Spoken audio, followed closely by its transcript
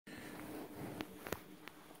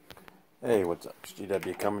Hey, what's up? It's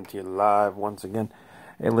GW coming to you live once again.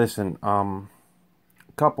 Hey, listen, a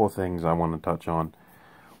couple of things I want to touch on.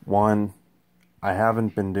 One, I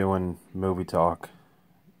haven't been doing movie talk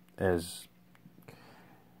as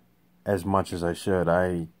much as I should.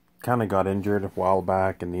 I kind of got injured a while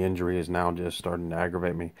back, and the injury is now just starting to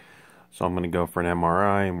aggravate me. So I'm going to go for an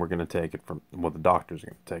MRI, and we're going to take it from, well, the doctor's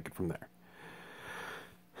going to take it from there.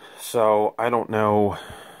 So I don't know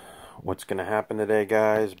what's going to happen today,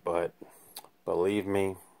 guys, but believe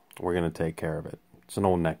me, we're going to take care of it. It's an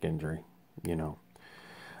old neck injury, you know.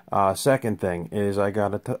 Second thing is I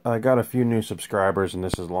got a few new subscribers, and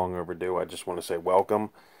this is long overdue. I just want to say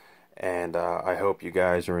welcome, and I hope you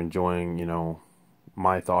guys are enjoying,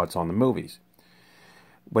 my thoughts on the movies.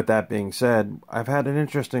 With that being said, I've had an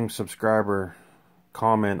interesting subscriber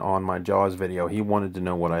comment on my Jaws video. He wanted to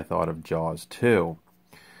know what I thought of Jaws 2.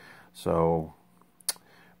 So,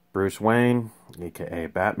 Bruce Wayne, aka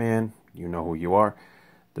Batman, you know who you are.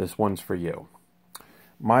 This one's for you.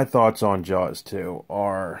 My thoughts on Jaws 2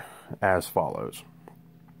 are as follows.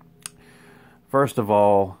 First of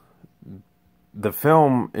all, the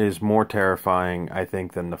film is more terrifying, I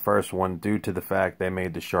think, than the first one due to the fact they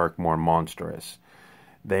made the shark more monstrous.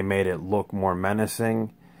 They made it look more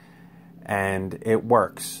menacing, and it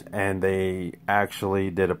works. And they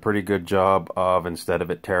actually did a pretty good job of, instead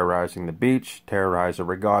of it terrorizing the beach, terrorize a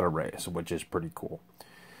regatta race, which is pretty cool.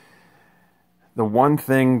 The one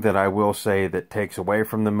thing that I will say that takes away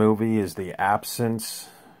from the movie is the absence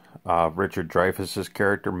of Richard Dreyfuss's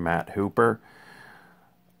character, Matt Hooper.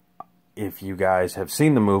 If you guys have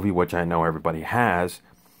seen the movie, which I know everybody has,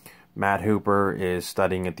 Matt Hooper is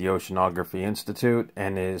studying at the Oceanography Institute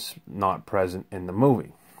and is not present in the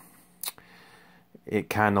movie. It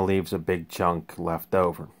kind of leaves a big chunk left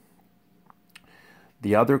over.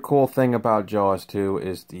 The other cool thing about Jaws 2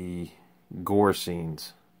 is the gore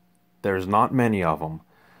scenes. There's not many of them,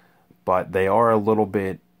 but they are a little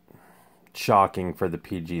bit shocking for the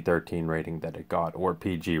PG-13 rating that it got, or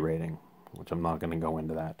PG rating, which I'm not going to go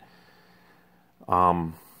into that.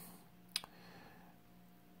 I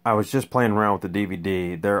was just playing around with the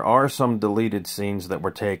DVD. There are some deleted scenes that were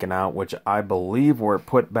taken out, which I believe were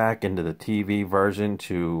put back into the TV version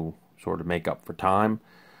to sort of make up for time.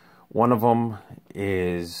 One of them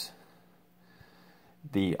is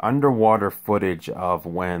the underwater footage of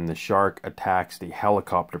when the shark attacks the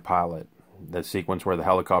helicopter pilot. The sequence where the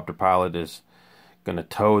helicopter pilot is going to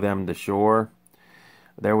tow them to shore.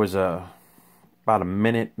 There was about a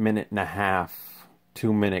minute and a half,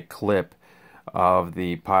 2-minute clip of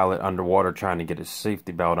the pilot underwater trying to get his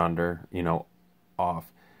safety belt under,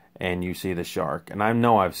 off. And you see the shark. And I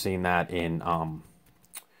know I've seen that in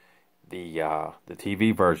the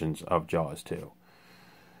TV versions of Jaws 2.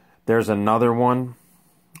 There's another one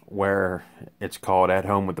where it's called At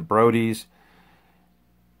Home with the Brodies.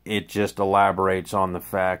 It just elaborates on the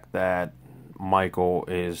fact that Michael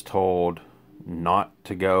is told not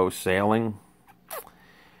to go sailing,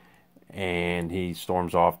 and he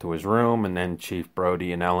storms off to his room, and then Chief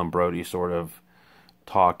Brody and Ellen Brody sort of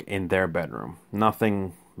talk in their bedroom.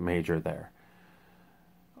 Nothing major there.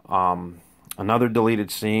 Another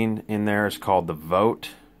deleted scene in there is called The Vote,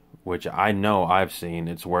 which I know I've seen.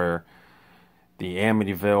 It's where the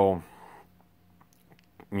Amityville,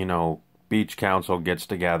 beach council gets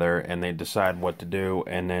together and they decide what to do,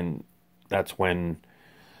 and then that's when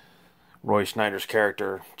Roy Schneider's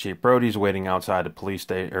character, Chief Brody's waiting outside the police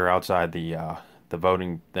station, or outside the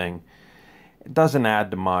voting thing. It doesn't add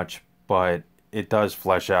to much, but it does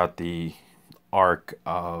flesh out the arc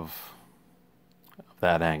of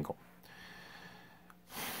that angle.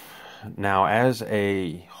 Now, as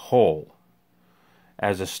a whole,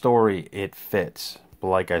 as a story, it fits. But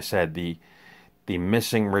like I said, the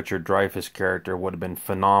missing Richard Dreyfuss character would have been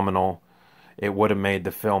phenomenal. It would have made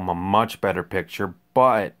the film a much better picture,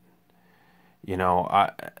 but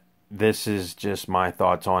this is just my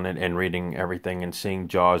thoughts on it and reading everything and seeing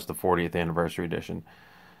Jaws, the 40th anniversary edition.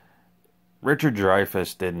 Richard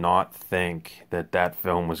Dreyfuss did not think that that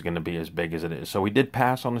film was going to be as big as it is, so he did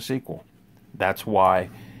pass on the sequel. That's why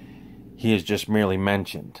he is just merely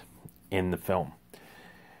mentioned in the film.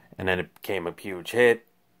 And then it became a huge hit.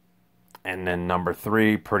 And then number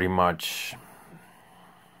 3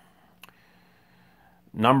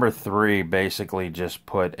 basically just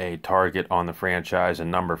put a target on the franchise,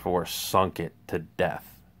 and number 4 sunk it to death.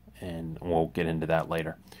 And we'll get into that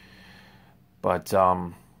later. But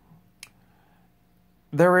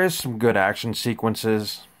there is some good action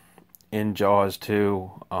sequences in Jaws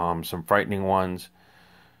 2, some frightening ones.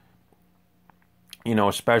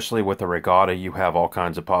 Especially with the regatta, you have all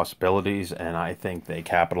kinds of possibilities, and I think they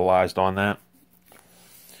capitalized on that.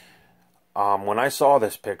 When I saw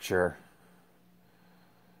this picture,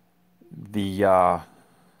 the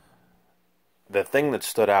thing that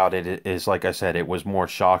stood out it is, like I said, it was more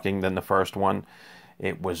shocking than the first one.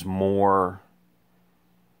 It was more,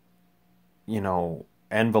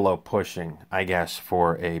 envelope pushing, I guess,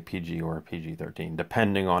 for a PG or a PG-13,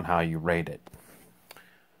 depending on how you rate it.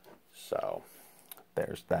 So,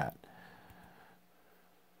 there's that.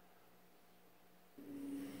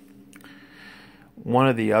 One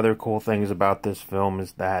of the other cool things about this film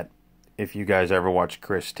is that if you guys ever watch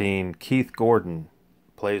Christine, Keith Gordon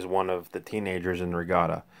plays one of the teenagers in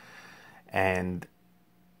Regatta. And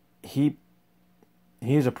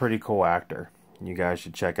he's a pretty cool actor. You guys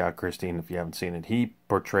should check out Christine if you haven't seen it. He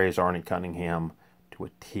portrays Arnie Cunningham to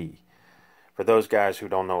a T. For those guys who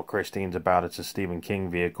don't know what Christine's about, it's a Stephen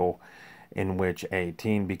King vehicle in which a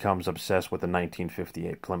teen becomes obsessed with the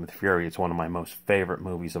 1958 Plymouth Fury. It's one of my most favorite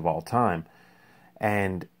movies of all time.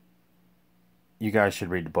 And you guys should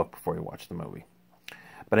read the book before you watch the movie.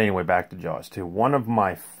 But anyway, back to Jaws 2. One of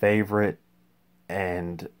my favorite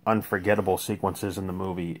and unforgettable sequences in the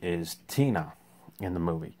movie is Tina in the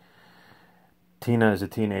movie. Tina is a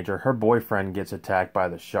teenager. Her boyfriend gets attacked by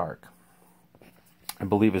the shark. I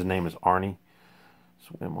believe his name is Arnie.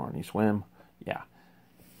 Swim, Arnie, swim. Yeah.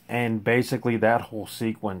 And basically that whole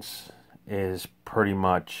sequence is pretty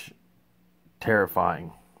much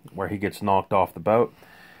terrifying, where he gets knocked off the boat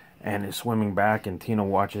and is swimming back, and Tina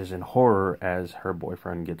watches in horror as her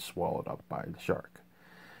boyfriend gets swallowed up by the shark.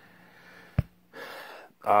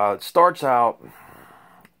 It starts out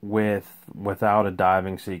without a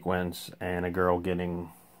diving sequence and a girl getting,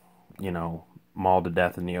 mauled to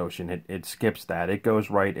death in the ocean. It skips that. It goes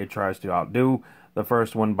right. It tries to outdo the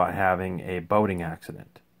first one by having a boating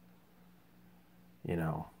accident.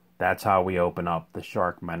 That's how we open up the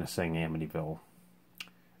shark menacing Amityville.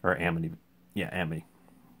 Or Amity. Yeah, Amity.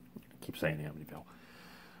 I keep saying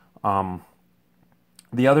Amityville.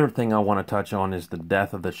 The other thing I want to touch on is the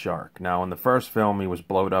death of the shark. Now, in the first film, he was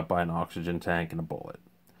blown up by an oxygen tank and a bullet.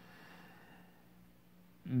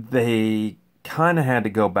 They kind of had to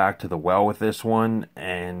go back to the well with this one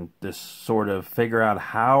and just sort of figure out,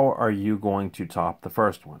 how are you going to top the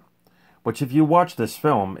first one? Which, if you watch this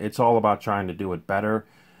film, it's all about trying to do it better,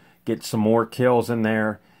 get some more kills in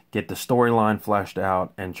there, get the storyline fleshed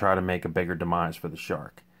out, and try to make a bigger demise for the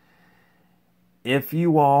shark. If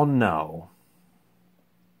you all know,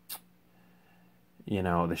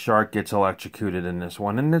 the shark gets electrocuted in this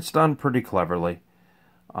one, and it's done pretty cleverly.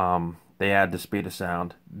 They add the speed of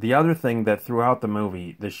sound. The other thing that throughout the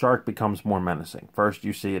movie, the shark becomes more menacing. First,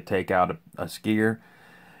 you see it take out a skier.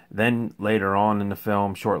 Then later on in the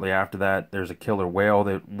film, shortly after that, there's a killer whale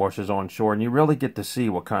that washes on shore, and you really get to see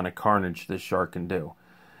what kind of carnage this shark can do.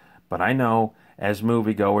 But I know, as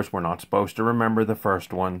moviegoers, we're not supposed to remember the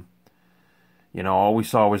first one. All we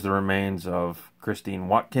saw was the remains of Christine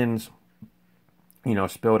Watkins,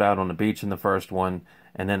 spilled out on the beach in the first one.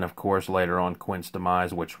 And then, of course, later on, Quint's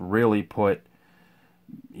demise, which really put,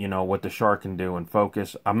 what the shark can do in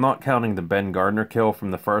focus. I'm not counting the Ben Gardner kill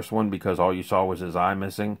from the first one, because all you saw was his eye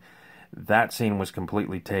missing. That scene was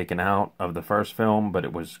completely taken out of the first film, but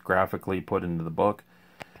it was graphically put into the book.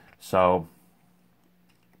 So,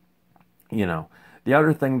 the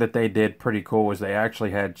other thing that they did pretty cool was they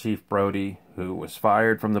actually had Chief Brody, who was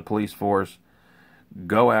fired from the police force,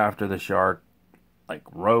 go after the shark, like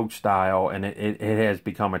rogue style, and it has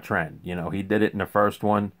become a trend. He did it in the first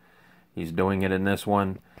one. He's doing it in this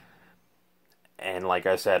one. And like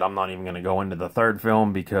I said, I'm not even going to go into the third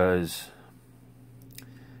film, because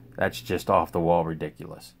that's just off the wall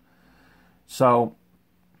ridiculous. So,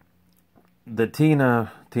 the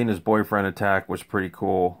Tina's boyfriend attack was pretty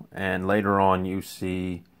cool, and later on you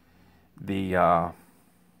see the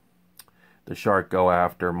shark go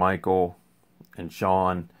after Michael and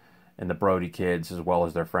Sean and the Brody kids, as well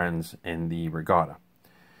as their friends in the regatta.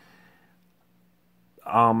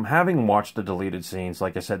 Having watched the deleted scenes,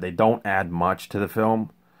 like I said, they don't add much to the film,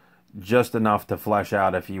 just enough to flesh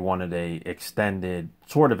out if you wanted a extended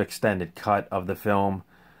cut of the film.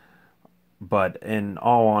 But in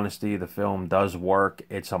all honesty, the film does work.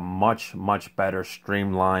 It's a much, much better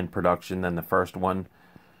streamlined production than the first one.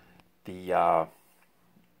 The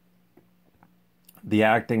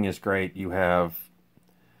acting is great. You have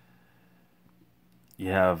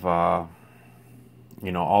all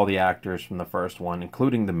the actors from the first one,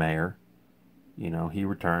 including the mayor. He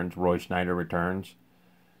returns. Roy Schneider returns.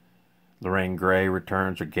 Lorraine Gray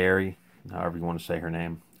returns, or Gary, however you want to say her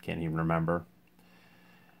name. Can't even remember.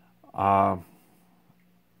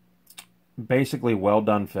 Basically, well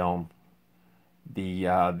done film.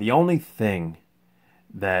 The only thing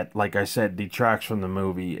that, like I said, detracts from the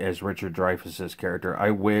movie as Richard Dreyfuss's character.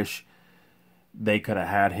 I wish they could have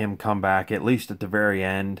had him come back, at least at the very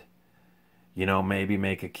end. You know, maybe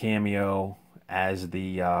make a cameo as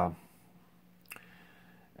the,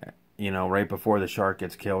 you know, right before the shark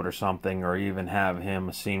gets killed or something, or even have him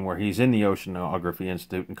a scene where he's in the Oceanography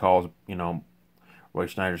Institute and calls, you know, Roy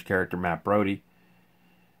Schneider's character, Matt Brody,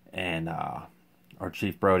 and, or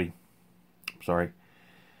Chief Brody, sorry,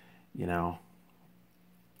 you know,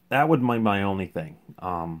 that would be my only thing.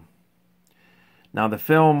 Now the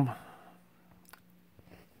film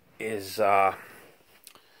is,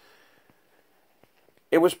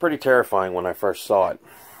 it was pretty terrifying when I first saw it,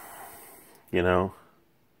 you know.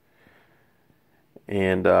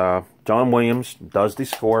 And John Williams does the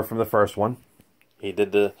score from the first one. He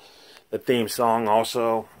did the theme song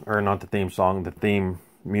also, or not the theme song, the theme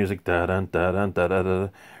music, da da da da da da da,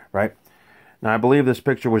 right? Now I believe this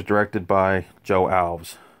picture was directed by Joe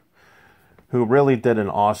Alves, who really did an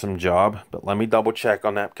awesome job. But let me double check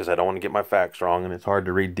on that because I don't want to get my facts wrong, and it's hard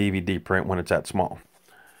to read DVD print when it's that small.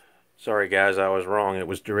 Sorry guys, I was wrong. It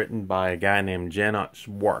was written by a guy named Janot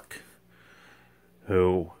Swark,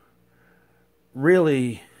 who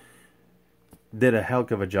really did a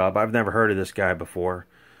heck of a job. I've never heard of this guy before,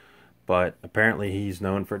 but apparently he's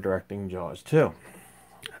known for directing Jaws too.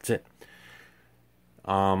 That's it.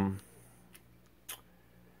 There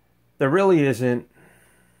really isn't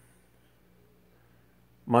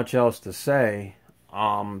much else to say.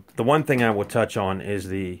 The one thing I will touch on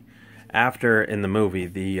is after in the movie,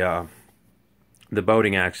 the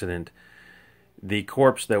boating accident, the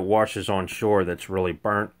corpse that washes on shore that's really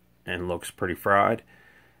burnt and looks pretty fried,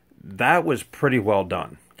 that was pretty well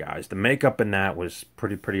done, guys. The makeup in that was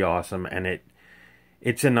pretty awesome, and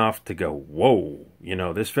it's enough to go, whoa, you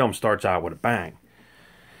know, this film starts out with a bang.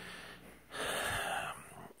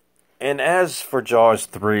 And as for Jaws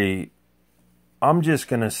 3, I'm just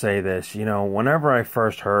going to say this, you know, whenever I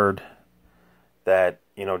first heard that,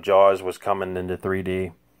 you know, Jaws was coming into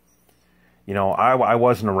 3D, you know, I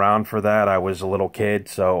wasn't around for that. I was a little kid,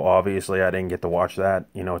 so obviously I didn't get to watch that,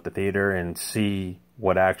 you know, at the theater and see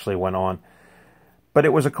what actually went on. But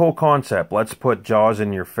it was a cool concept. Let's put Jaws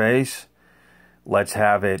in your face. Let's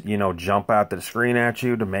have it, you know, jump out the screen at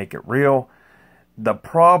you to make it real. The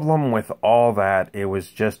problem with all that, it was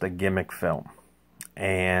just a gimmick film.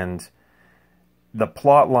 And the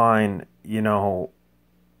plot line, you know,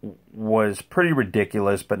 was pretty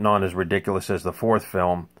ridiculous, but not as ridiculous as the fourth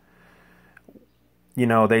film. You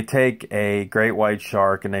know, they take a great white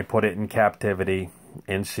shark and they put it in captivity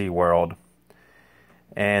in SeaWorld.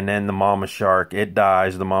 And then the mama shark, it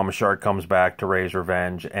dies. The mama shark comes back to raise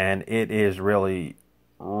revenge. And it is really,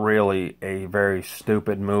 really a very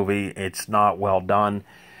stupid movie. It's not well done.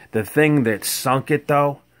 The thing that sunk it,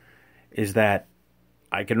 though, is that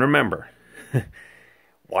I can remember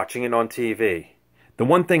watching it on TV. The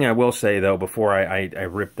one thing I will say, though, before I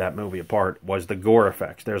ripped that movie apart, was the gore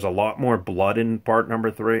effects. There's a lot more blood in part number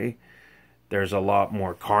 3. There's a lot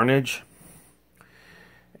more carnage.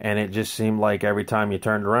 And it just seemed like every time you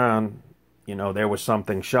turned around, you know, there was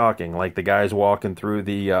something shocking. Like the guys walking through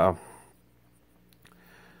the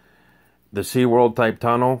SeaWorld type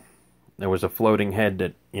tunnel. There was a floating head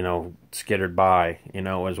that, you know, skittered by, you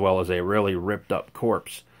know, as well as a really ripped up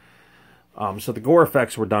corpse. So the gore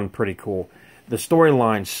effects were done pretty cool. The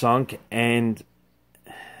storyline sunk, and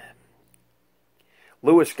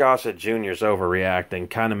Louis Gossett Jr.'s overreacting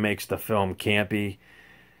kind of makes the film campy.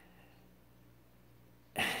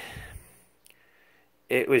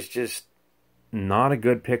 It was just not a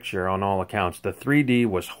good picture on all accounts. The 3D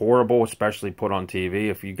was horrible, especially put on TV.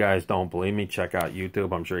 If you guys don't believe me, check out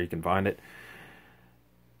YouTube. I'm sure you can find it.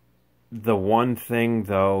 The one thing,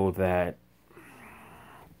 though, that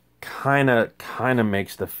kind of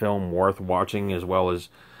makes the film worth watching, as well as,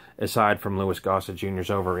 aside from Louis Gossett Jr.'s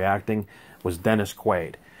overreacting, was Dennis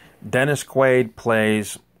Quaid. Dennis Quaid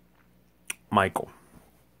plays Michael.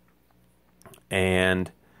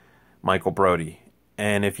 And Michael Brody.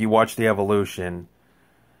 And if you watch The Evolution,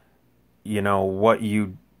 you know,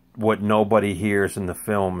 what nobody hears in the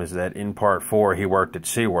film is that in part 4 he worked at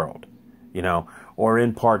SeaWorld, you know, or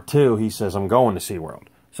in part 2 he says, I'm going to SeaWorld.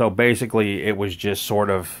 So basically it was just sort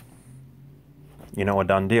of, you know, a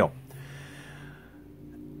done deal.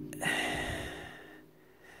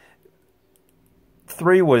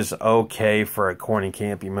 Three was okay for a corny,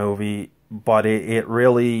 campy movie, but it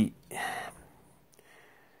really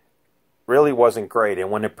wasn't great. And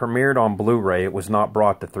when it premiered on Blu-ray, it was not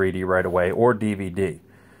brought to 3D right away, or DVD.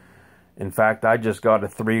 In fact, I just got a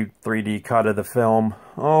 3D cut of the film.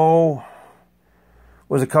 Oh, it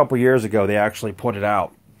was a couple years ago they actually put it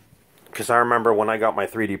out. Because I remember when I got my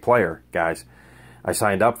 3D player, guys, I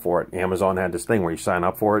signed up for it. Amazon had this thing where you sign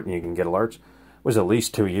up for it and you can get alerts. It was at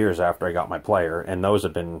least 2 years after I got my player, and those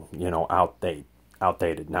have been, you know,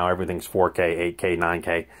 outdated. Now everything's 4K, 8K,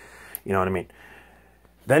 9K. You know what I mean?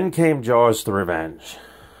 Then came Jaws: The Revenge.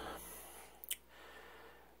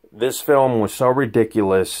 This film was so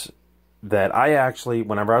ridiculous that I actually,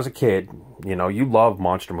 whenever I was a kid, you know, you love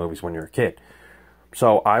monster movies when you're a kid.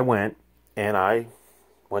 So I went to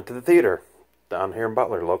the theater down here in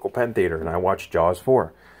Butler, local Penn Theater, and I watched Jaws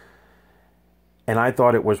 4. And I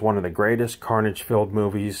thought it was one of the greatest carnage-filled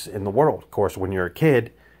movies in the world. Of course, when you're a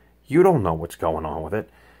kid, you don't know what's going on with it.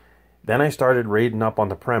 Then I started reading up on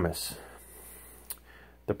the premise.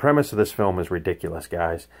 The premise of this film is ridiculous,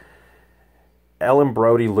 guys. Ellen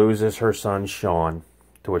Brody loses her son, Sean,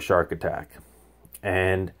 to a shark attack.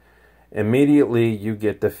 And immediately you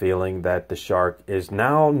get the feeling that the shark is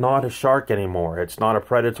now not a shark anymore. It's not a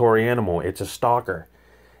predatory animal. It's a stalker.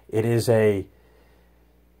 It is a,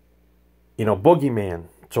 you know, boogeyman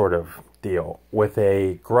sort of deal with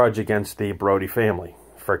a grudge against the Brody family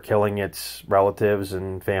for killing its relatives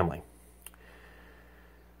and family.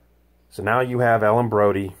 So now you have Ellen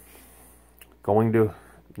Brody going to,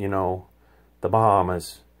 you know, the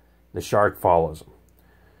Bahamas. The shark follows him.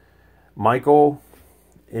 Michael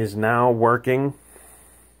is now working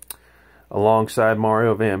alongside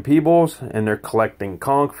Mario Van Peebles, and they're collecting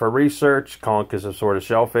conch for research. Conch is a sort of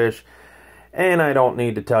shellfish, and I don't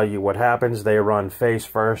need to tell you what happens. They run face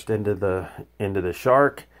first into the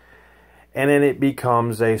shark, and then it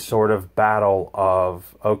becomes a sort of battle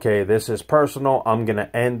of, okay, this is personal. I'm going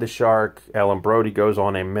to end the shark. Ellen Brody goes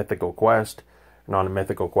on a mythical quest. Not a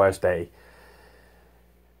mythical quest,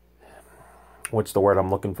 what's the word I'm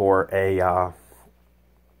looking for? A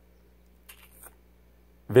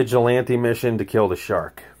vigilante mission to kill the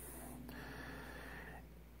shark.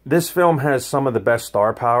 This film has some of the best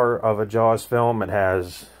star power of a Jaws film. It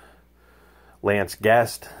has Lance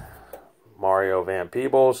Guest, Mario Van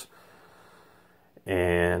Peebles,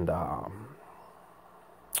 and I'm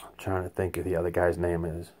trying to think of the other guy's name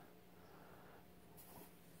is.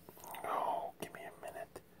 Oh, give me a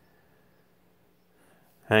minute.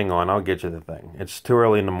 Hang on, I'll get you the thing. It's too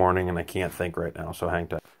early in the morning and I can't think right now, so hang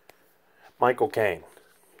tight. Michael Caine.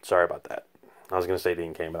 Sorry about that. I was going to say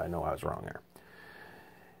Dean Cain, but I know I was wrong there.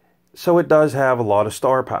 So it does have a lot of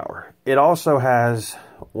star power. It also has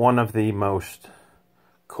one of the most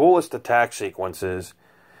coolest attack sequences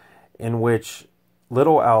in which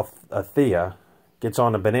little Althea gets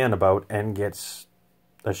on a banana boat and gets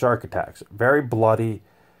a shark attacks. Very bloody,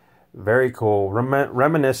 very cool,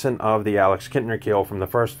 reminiscent of the Alex Kintner kill from the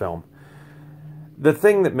first film. The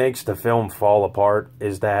thing that makes the film fall apart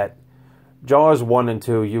is that Jaws 1 and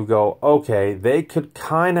 2, you go, okay, they could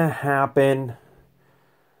kind of happen,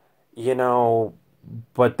 you know,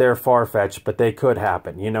 but they're far-fetched, but they could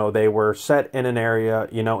happen. You know, they were set in an area,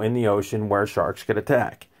 you know, in the ocean where sharks could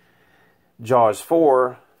attack. Jaws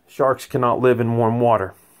 4, sharks cannot live in warm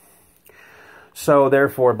water. So,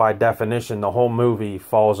 therefore, by definition, the whole movie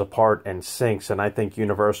falls apart and sinks, and I think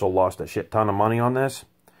Universal lost a shit ton of money on this.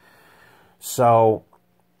 So,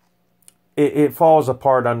 it falls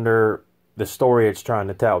apart under the story it's trying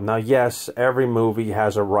to tell. Now, yes, every movie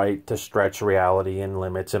has a right to stretch reality and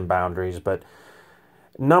limits and boundaries, but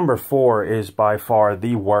number 4 is by far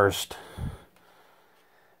the worst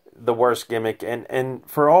gimmick, and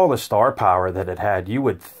for all the star power that it had, you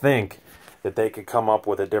would think that they could come up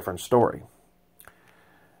with a different story.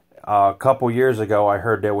 A couple years ago, I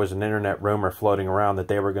heard there was an internet rumor floating around that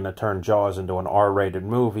they were going to turn Jaws into an R-rated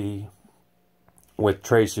movie with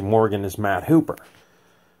Tracy Morgan as Matt Hooper.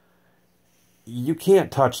 You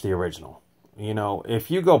can't touch the original. You know,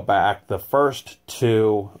 if you go back, the first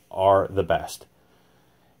 2 are the best.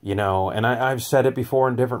 You know, and I've said it before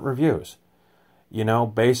in different reviews. You know,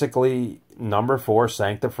 basically, number 4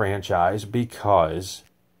 sank the franchise because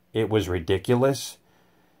it was ridiculous.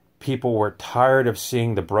 People were tired of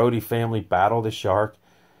seeing the Brody family battle the shark.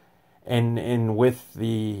 And with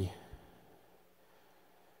the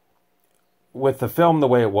film the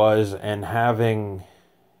way it was, and having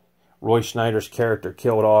Roy Schneider's character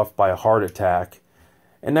killed off by a heart attack,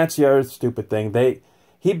 and that's the other stupid thing.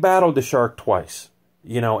 He battled the shark twice,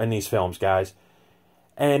 you know, in these films, guys.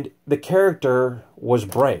 And the character was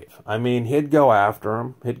brave. I mean, he'd go after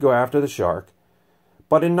him. He'd go after the shark.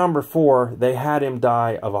 But in number 4, they had him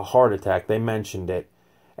die of a heart attack. They mentioned it.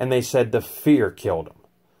 And they said the fear killed him.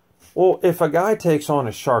 Well, if a guy takes on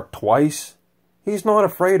a shark twice, he's not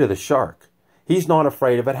afraid of the shark. He's not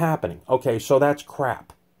afraid of it happening. Okay, so that's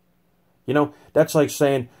crap. You know, that's like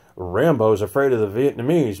saying Rambo's afraid of the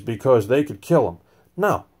Vietnamese because they could kill him.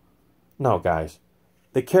 No. No, guys.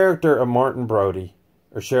 The character of Martin Brody,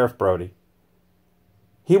 or Sheriff Brody,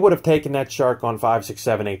 he would have taken that shark on 5, 6,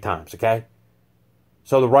 7, 8 times, okay?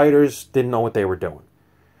 So the writers didn't know what they were doing.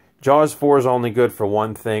 Jaws 4 is only good for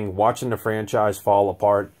one thing, watching the franchise fall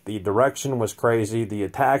apart. The direction was crazy. The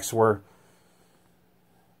attacks were...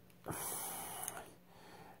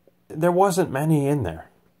 There wasn't many in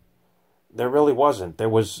there. There really wasn't. There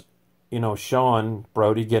was, you know, Sean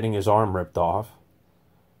Brody getting his arm ripped off.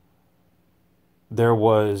 There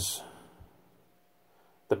was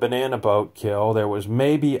the banana boat kill. There was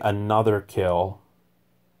maybe another kill.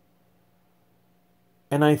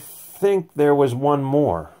 And I think there was one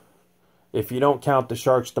more, if you don't count the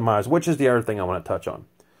shark's demise, which is the other thing I want to touch on.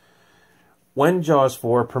 When Jaws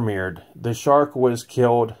 4 premiered, the shark was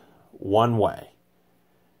killed one way.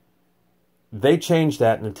 They changed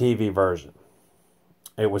that in the TV version.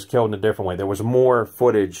 It was killed in a different way. There was more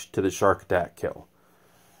footage to the shark attack kill.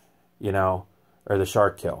 You know, or the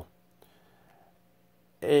shark kill.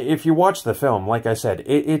 If you watch the film, like I said,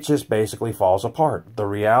 it just basically falls apart. The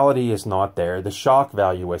reality is not there. The shock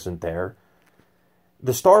value isn't there.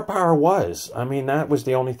 The star power was. I mean, that was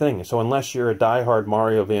the only thing. So unless you're a diehard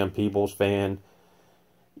Mario Van Peebles fan,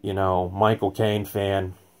 you know, Michael Caine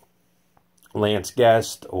fan, Lance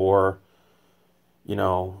Guest, or, you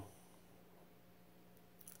know,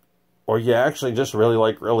 or you actually just really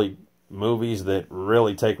like movies that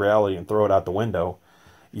really take reality and throw it out the window,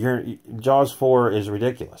 Jaws 4 is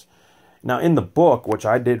ridiculous. Now, in the book, which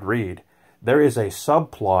I did read, there is a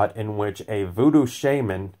subplot in which a voodoo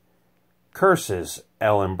shaman curses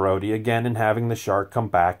Ellen Brody again in having the shark come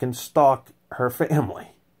back and stalk her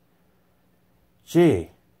family.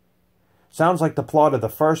 Gee. Sounds like the plot of the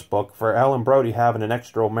first book for Ellen Brody having an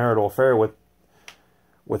extramarital affair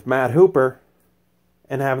with Matt Hooper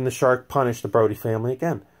and having the shark punish the Brody family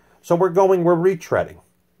again. So we're retreading,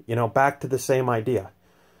 you know, back to the same idea.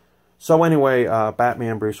 So anyway,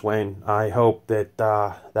 Batman Bruce Wayne, I hope that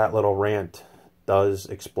that little rant does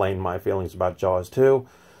explain my feelings about Jaws 2,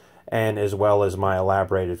 and as well as my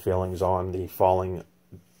elaborated feelings on the falling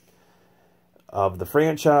of the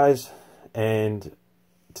franchise. And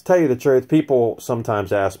to tell you the truth, people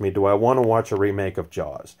sometimes ask me, do I want to watch a remake of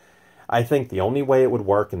Jaws? I think the only way it would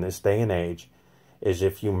work in this day and age is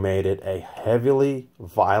if you made it a heavily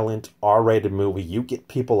violent R-rated movie. You get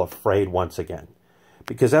people afraid once again.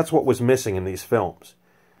 Because that's what was missing in these films,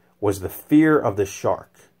 was the fear of the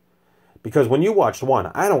shark. Because when you watched one,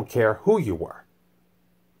 I don't care who you were.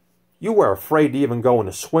 You were afraid to even go in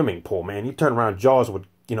a swimming pool, man. You turn around, Jaws would,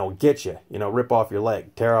 you know, get you. You know, rip off your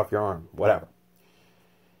leg, tear off your arm, whatever.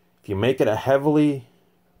 If you make it a heavily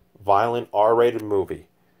violent R-rated movie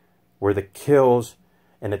where the kills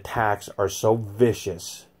and attacks are so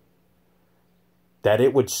vicious that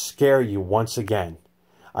it would scare you once again.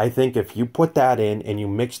 I think if you put that in and you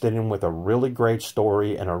mixed it in with a really great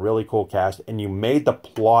story and a really cool cast and you made the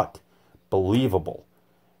plot believable,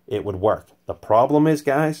 it would work. The problem is,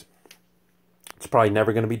 guys, it's probably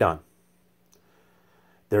never going to be done.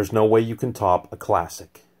 There's no way you can top a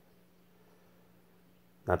classic.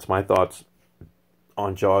 That's my thoughts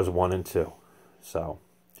on Jaws 1 and 2. So,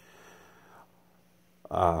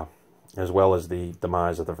 as well as the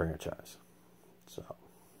demise of the franchise. So,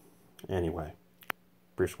 anyway.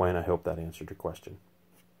 Bruce Wayne, I hope that answered your question.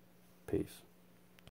 Peace.